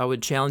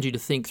would challenge you to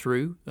think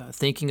through,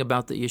 thinking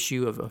about the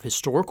issue of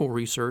historical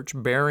research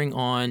bearing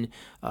on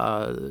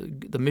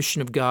the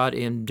mission of God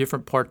in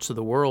different parts of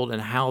the world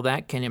and how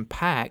that can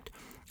impact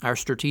our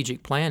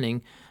strategic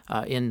planning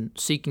in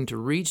seeking to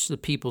reach the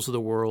peoples of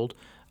the world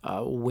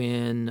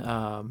when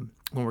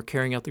we're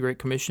carrying out the Great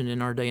Commission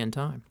in our day and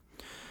time.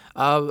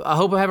 I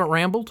hope I haven't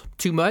rambled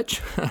too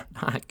much.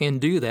 I can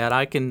do that.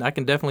 I can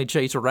definitely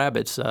chase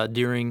rabbits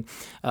during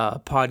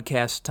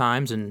podcast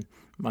times, and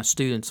my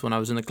students, when I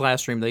was in the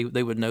classroom,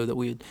 they would know that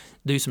we would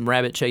do some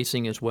rabbit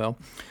chasing as well.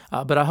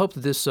 But I hope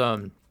that this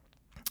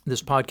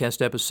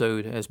podcast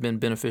episode has been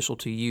beneficial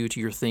to you, to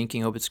your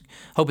thinking. Hope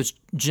it's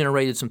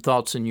generated some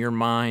thoughts in your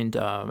mind.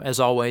 As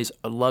always,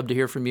 I'd love to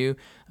hear from you.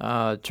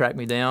 Track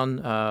me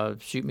down.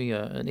 Shoot me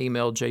an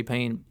email,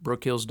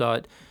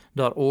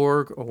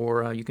 jpayne@brookhills.org,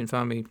 or you can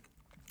find me.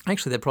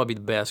 Actually, that'd probably be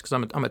the best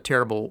because I'm a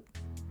terrible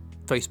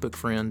Facebook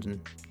friend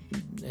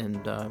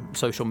and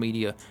social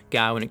media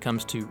guy when it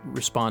comes to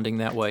responding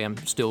that way. I'm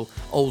still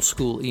old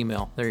school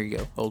email. There you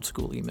go, old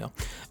school email.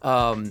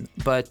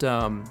 But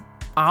I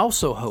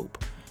also hope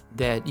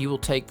that you will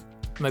take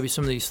maybe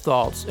some of these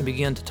thoughts and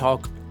begin to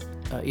talk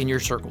in your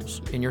circles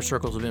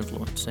of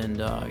influence,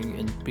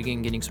 and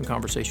begin getting some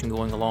conversation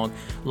going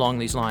along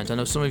these lines. I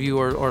know some of you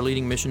are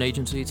leading mission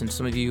agencies, and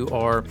some of you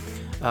are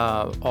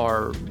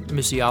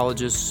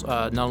missiologists,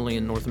 not only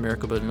in North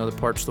America but in other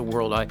parts of the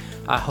world. I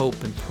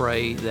hope and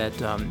pray that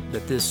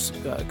this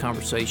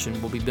conversation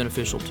will be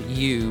beneficial to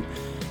you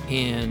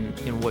in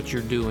what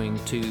you're doing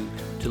to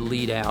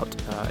lead out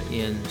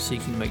in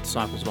seeking to make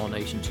disciples of all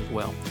nations as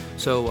well.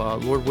 So,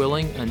 Lord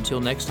willing, until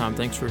next time,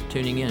 thanks for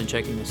tuning in and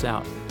checking this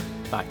out.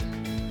 Bye.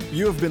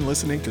 You have been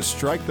listening to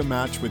Strike the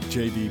Match with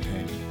J.D.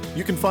 Payne.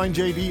 You can find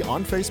J.D.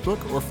 on Facebook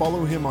or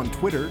follow him on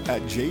Twitter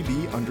at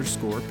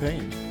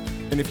 @JD_Payne.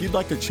 And if you'd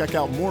like to check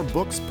out more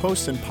books,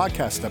 posts, and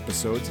podcast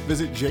episodes,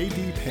 visit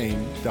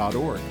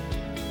jdpayne.org.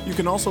 You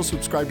can also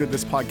subscribe to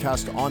this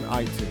podcast on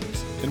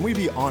iTunes, and we'd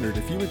be honored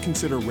if you would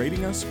consider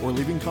rating us or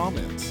leaving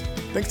comments.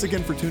 Thanks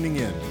again for tuning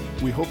in.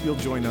 We hope you'll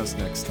join us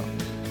next time.